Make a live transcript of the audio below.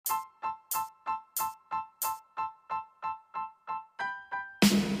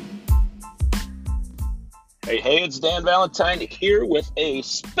Hey, it's Dan Valentine here with a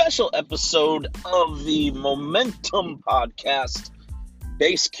special episode of the Momentum Podcast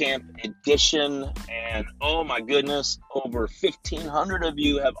Basecamp edition. And oh my goodness, over 1,500 of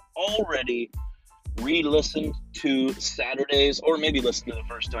you have already re-listened to Saturday's, or maybe listened to the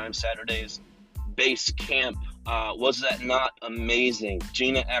first time, Saturday's Basecamp. Was that not amazing?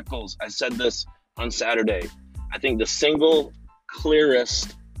 Gina Eccles, I said this on Saturday. I think the single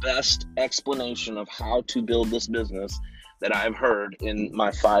clearest, best explanation of how to build this business that I've heard in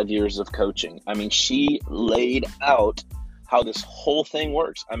my 5 years of coaching. I mean, she laid out how this whole thing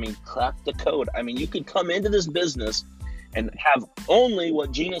works. I mean, crack the code. I mean, you could come into this business and have only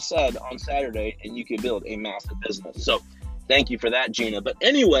what Gina said on Saturday, and you could build a massive business. So thank you for that, Gina. But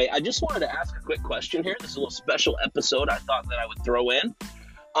anyway, I just wanted to ask a quick question here. This is a little special episode I thought that I would throw in.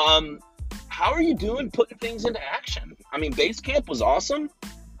 How are you doing putting things into action? I mean, Basecamp was awesome.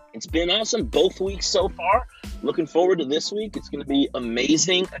 It's been awesome both weeks so far. Looking forward to this week. It's going to be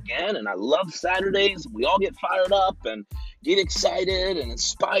amazing again. And I love Saturdays. We all get fired up and get excited and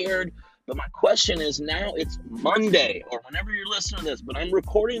inspired. But my question is, now it's Monday, or whenever you're listening to this, but I'm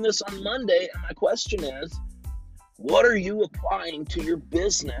recording this on Monday. And my question is, what are you applying to your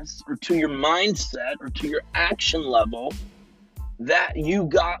business or to your mindset or to your action level that you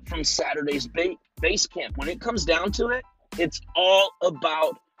got from Saturday's Basecamp? When it comes down to it, it's all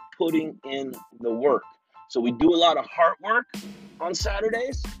about putting in the work. So we do a lot of heart work on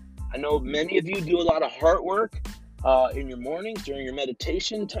Saturdays. I know many of you do a lot of heart work in your mornings, during your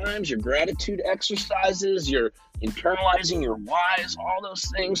meditation times, your gratitude exercises, you're internalizing your whys, all those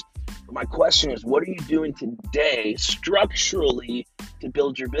things. But my question is, what are you doing today structurally to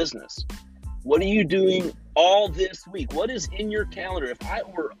build your business? What are you doing all this week? What is in your calendar? If I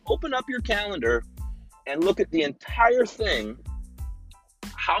were open up your calendar and look at the entire thing,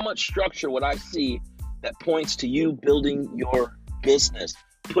 how much structure would I see that points to you building your business,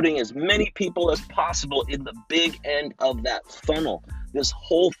 putting as many people as possible in the big end of that funnel? This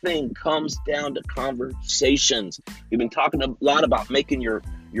whole thing comes down to conversations. We've been talking a lot about making your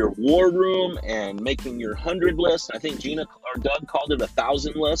war room and making your 100 list. I think Gina or Doug called it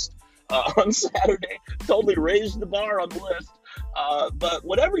 1,000 list on Saturday. Totally raised the bar on the list. But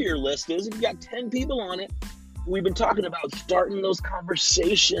whatever your list is, if you got 10 people on it, we've been talking about starting those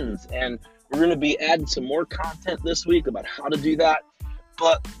conversations, and we're going to be adding some more content this week about how to do that.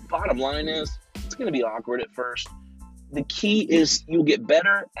 But bottom line is, it's going to be awkward at first. The key is you'll get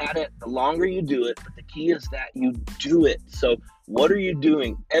better at it the longer you do it, but the key is that you do it. So what are you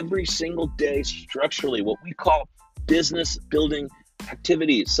doing every single day structurally? What we call business building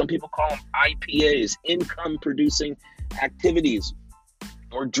activities. Some people call them IPAs, income producing activities,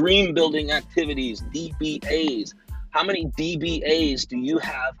 or dream building activities, DBAs. How many DBAs do you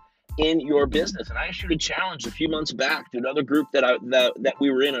have in your business? And I issued a challenge a few months back to another group that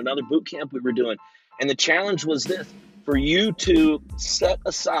we were in, another boot camp we were doing. And the challenge was this: for you to set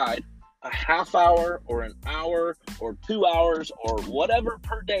aside a half hour or an hour or 2 hours or whatever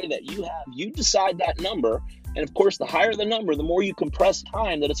per day that you have. You decide that number. And of course, the higher the number, the more you compress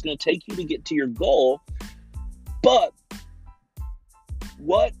time that it's going to take you to get to your goal. But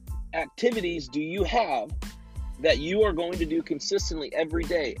what activities do you have that you are going to do consistently every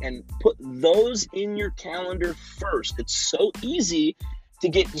day, and put those in your calendar first? It's so easy to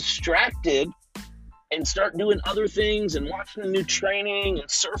get distracted and start doing other things and watching a new training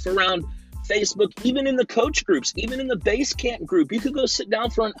and surf around Facebook. Even in the coach groups, even in the Basecamp group, you could go sit down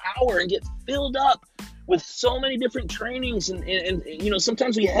for an hour and get filled up with so many different trainings. And you know,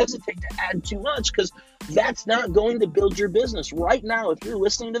 sometimes we hesitate to add too much because that's not going to build your business. Right now, if you're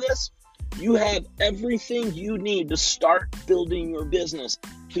listening to this, you have everything you need to start building your business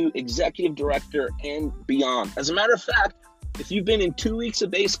to executive director and beyond. As a matter of fact, if you've been in 2 weeks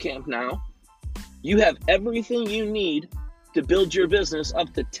of Basecamp now, you have everything you need to build your business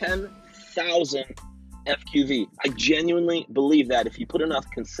up to 10,000 FQV. I genuinely believe that if you put enough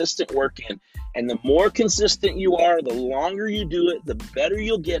consistent work in, and the more consistent you are, the longer you do it, the better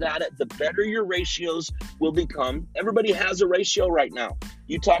you'll get at it, the better your ratios will become. Everybody has a ratio right now.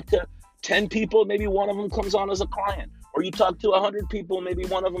 You talk to 10 people, maybe one of them comes on as a client. Or you talk to 100 people, maybe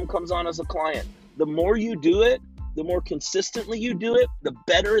one of them comes on as a client. The more you do it, the more consistently you do it, the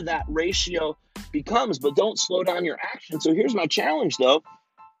better that ratio becomes. But don't slow down your action. So here's my challenge, though.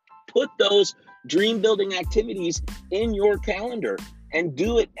 Put those dream building activities in your calendar and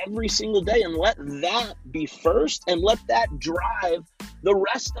do it every single day, and let that be first, and let that drive the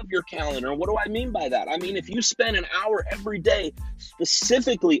rest of your calendar. And what do I mean by that? I mean, if you spend an hour every day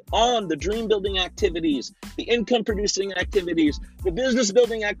specifically on the dream building activities, the income producing activities, the business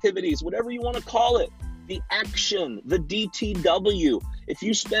building activities, whatever you want to call it, the action, the DTW. If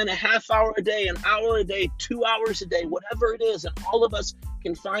you spend a half hour a day, an hour a day, 2 hours a day, whatever it is, and all of us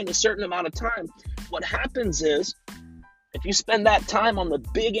can find a certain amount of time, what happens is, if you spend that time on the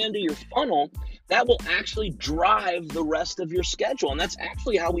big end of your funnel, that will actually drive the rest of your schedule. And that's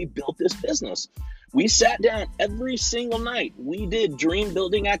actually how we built this business. We sat down every single night. We did dream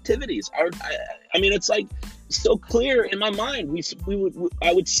building activities. I mean, it's like so clear in my mind.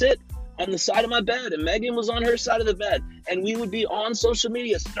 I would sit on the side of my bed, and Megan was on her side of the bed, and we would be on social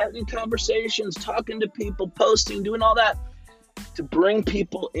media, starting conversations, talking to people, posting, doing all that to bring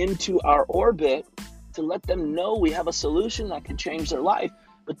people into our orbit, to let them know we have a solution that can change their life.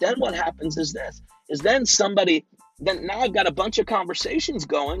 But then what happens is then now I've got a bunch of conversations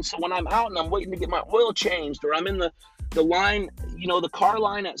going. So when I'm out and I'm waiting to get my oil changed, or I'm in the line, the car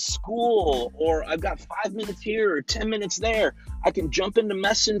line at school, or I've got 5 minutes here or 10 minutes there, I can jump into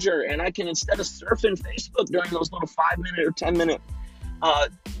Messenger, and I can, instead of surfing Facebook during those little 5-minute or 10-minute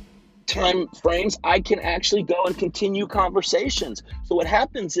time frames, I can actually go and continue conversations. So what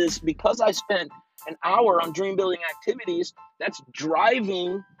happens is, because I spent an hour on dream building activities, that's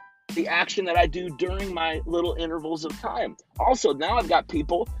driving the action that I do during my little intervals of time. Also, now I've got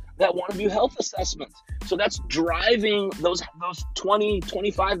people that want to do health assessments. So that's driving those 20,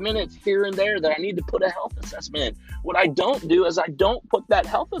 25 minutes here and there that I need to put a health assessment in. What I don't do is I don't put that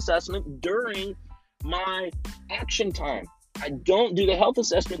health assessment during my action time. I don't do the health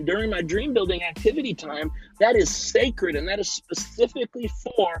assessment during my dream building activity time. That is sacred, and that is specifically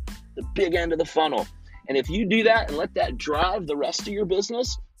for the big end of the funnel. And if you do that and let that drive the rest of your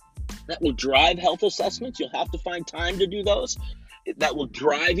business, that will drive health assessments. You'll have to find time to do those. That will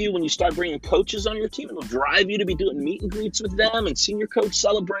drive you when you start bringing coaches on your team. It'll drive you to be doing meet and greets with them, and senior coach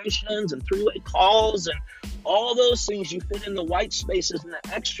celebrations, and three-way calls, and all those things. You fit in the white spaces and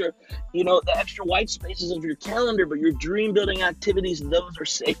the extra white spaces of your calendar. But your dream building activities, those are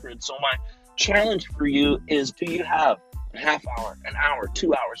sacred. So my challenge for you is, do you have a half hour, an hour,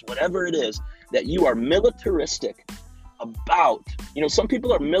 2 hours, whatever it is, that you are militaristic about? Some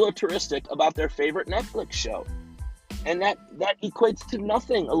people are militaristic about their favorite Netflix show. And that equates to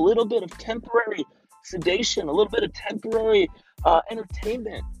nothing. A little bit of temporary sedation, a little bit of temporary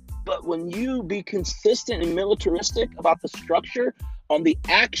entertainment. But when you be consistent and militaristic about the structure on the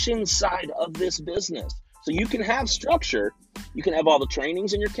action side of this business, so you can have structure, you can have all the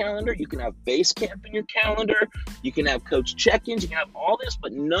trainings in your calendar, you can have base camp in your calendar, you can have coach check-ins, you can have all this,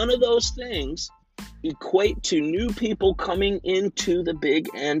 but none of those things equate to new people coming into the big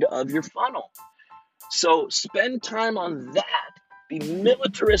end of your funnel. So spend time on that. Be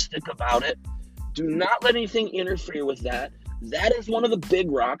militaristic about it. Do not let anything interfere with that. That is one of the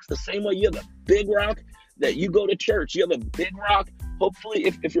big rocks. The same way you have a big rock that you go to church. You have a big rock, hopefully,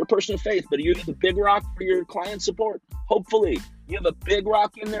 if you're a person of faith, but you have a big rock for your client support. Hopefully, you have a big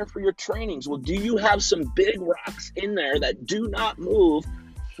rock in there for your trainings. Well, do you have some big rocks in there that do not move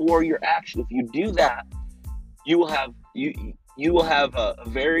for your action? If you do that, you will have a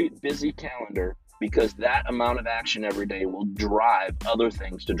very busy calendar, because that amount of action every day will drive other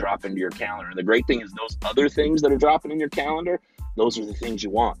things to drop into your calendar. And the great thing is, those other things that are dropping in your calendar, those are the things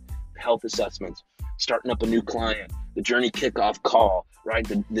you want. Health assessments, starting up a new client, the journey kickoff call, right?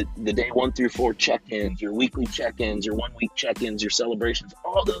 The day 1 through 4 check-ins, your weekly check-ins, your 1 week check-ins, your celebrations,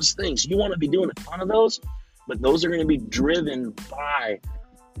 all those things. You want to be doing a ton of those, but those are going to be driven by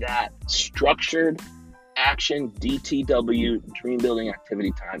that structured action, DTW, dream building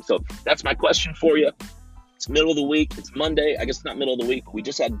activity time. So that's my question for you. It's middle of the week. It's Monday. I guess it's not middle of the week, but we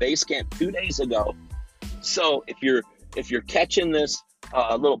just had base camp 2 days ago. So if you're catching this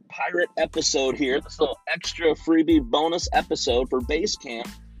little pirate episode here, this little extra freebie bonus episode for base camp,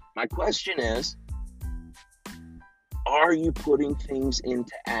 my question is, are you putting things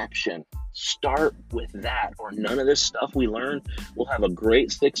into action? Start with that, or none of this stuff we learn. We'll have a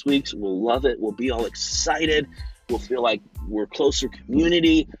great 6 weeks. We'll love it. We'll be all excited. We'll feel like we're a closer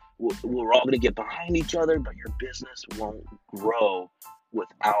community. We're all going to get behind each other, but your business won't grow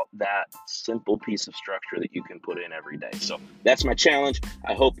without that simple piece of structure that you can put in every day. So that's my challenge.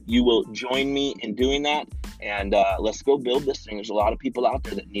 I hope you will join me in doing that, and let's go build this thing. There's a lot of people out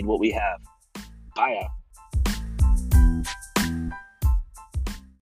there that need what we have. Bye out.